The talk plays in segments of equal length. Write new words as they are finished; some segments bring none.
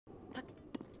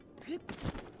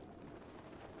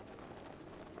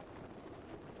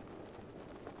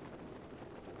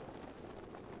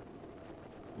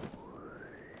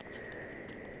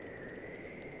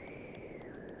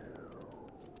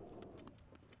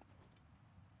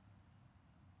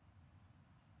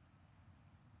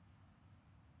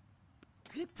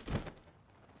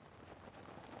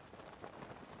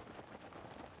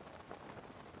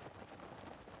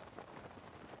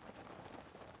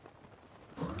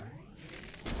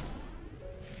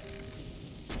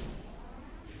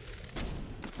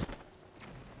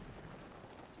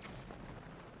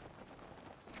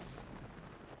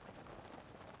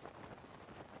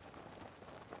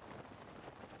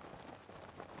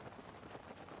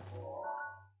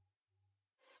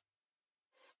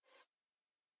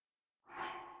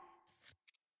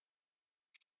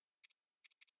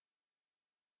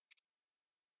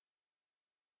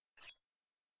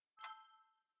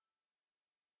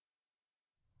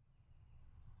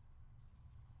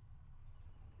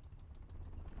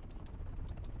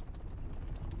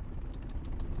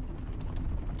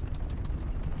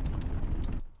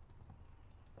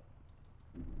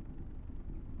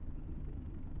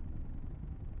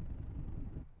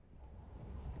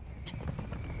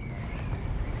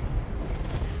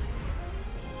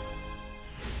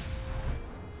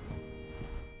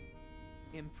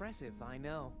Impressive, I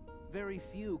know. Very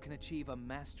few can achieve a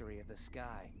mastery of the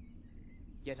sky.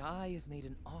 Yet I have made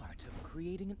an art of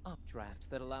creating an updraft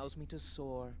that allows me to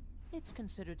soar. It's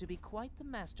considered to be quite the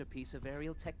masterpiece of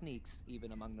aerial techniques,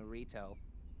 even among the Rito.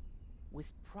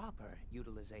 With proper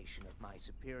utilization of my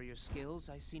superior skills,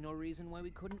 I see no reason why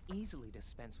we couldn't easily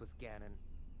dispense with Ganon.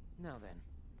 Now then,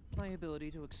 my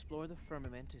ability to explore the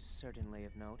firmament is certainly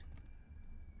of note.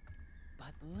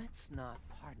 But let's not,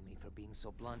 pardon me for being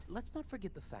so blunt, let's not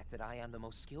forget the fact that I am the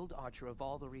most skilled archer of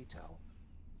all the Rito.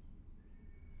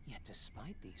 Yet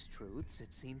despite these truths,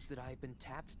 it seems that I've been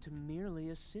tapped to merely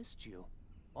assist you.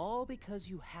 All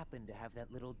because you happen to have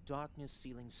that little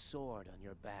darkness-sealing sword on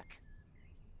your back.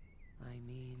 I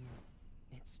mean,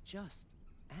 it's just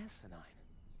asinine.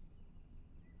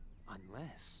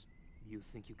 Unless you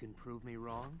think you can prove me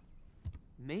wrong,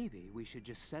 maybe we should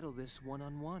just settle this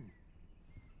one-on-one.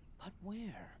 But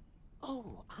where?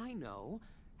 Oh, I know.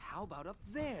 How about up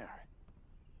there?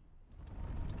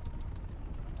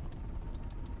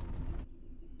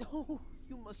 Oh,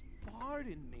 you must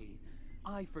pardon me.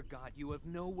 I forgot you have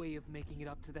no way of making it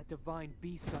up to that divine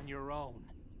beast on your own.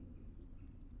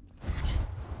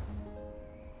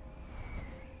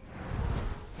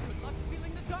 Good luck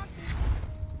sealing the darkness!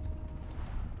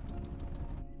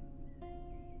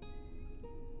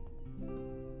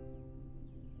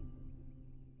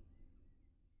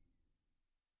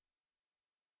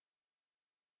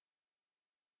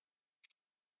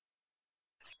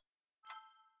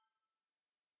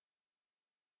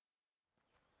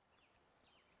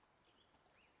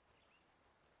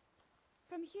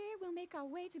 From here, we'll make our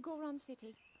way to Goron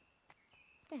City.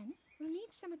 Then, we'll need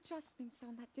some adjustments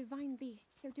on that divine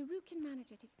beast so Daru can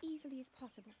manage it as easily as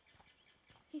possible.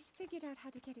 He's figured out how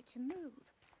to get it to move.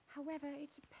 However,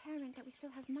 it's apparent that we still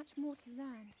have much more to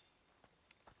learn.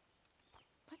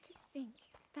 But to think,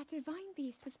 that divine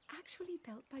beast was actually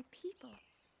built by people.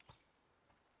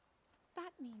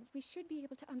 That means we should be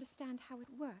able to understand how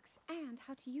it works and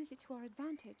how to use it to our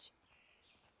advantage.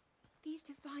 These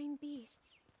divine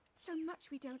beasts. So much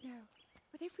we don't know,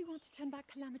 but if we want to turn back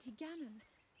Calamity Ganon,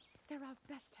 they're our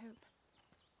best hope.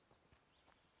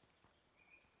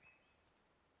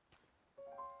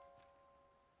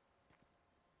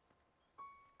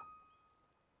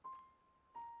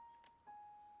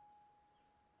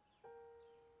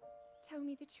 Tell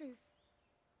me the truth.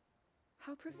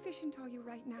 How proficient are you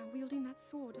right now wielding that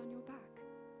sword on your back?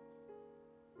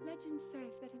 Legend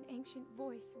says that an ancient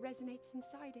voice resonates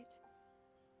inside it.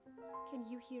 Can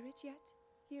you hear it yet,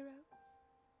 hero?